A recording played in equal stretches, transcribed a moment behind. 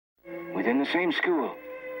within the same school.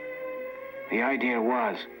 The idea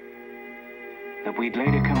was that we'd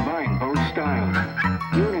later combine both styles,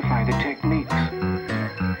 unify the techniques.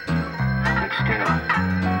 But still,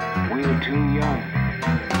 we were too young,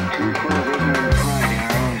 too full of ignorant pride in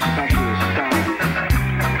our own specialist style,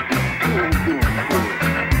 too ignorant fools.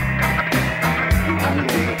 One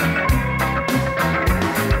day,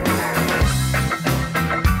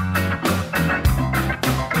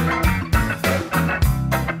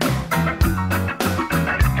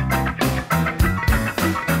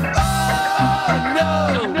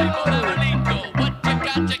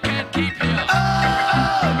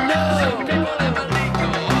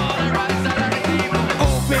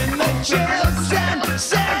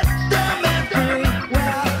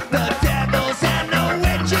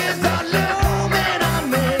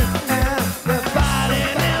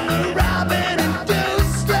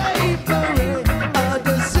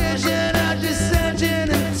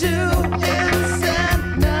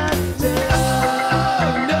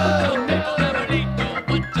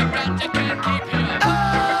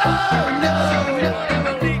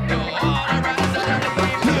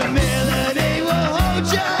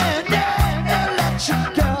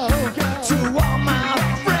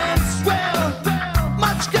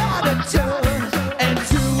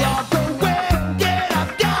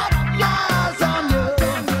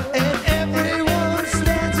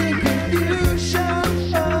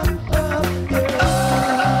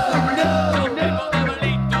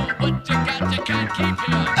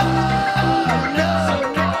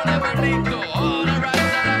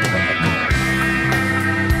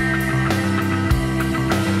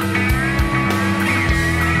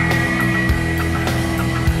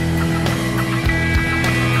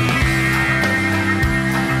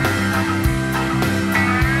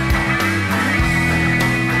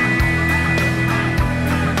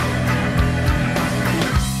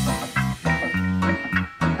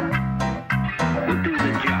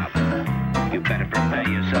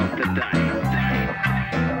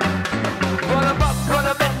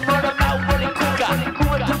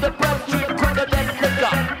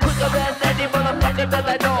 Quicker than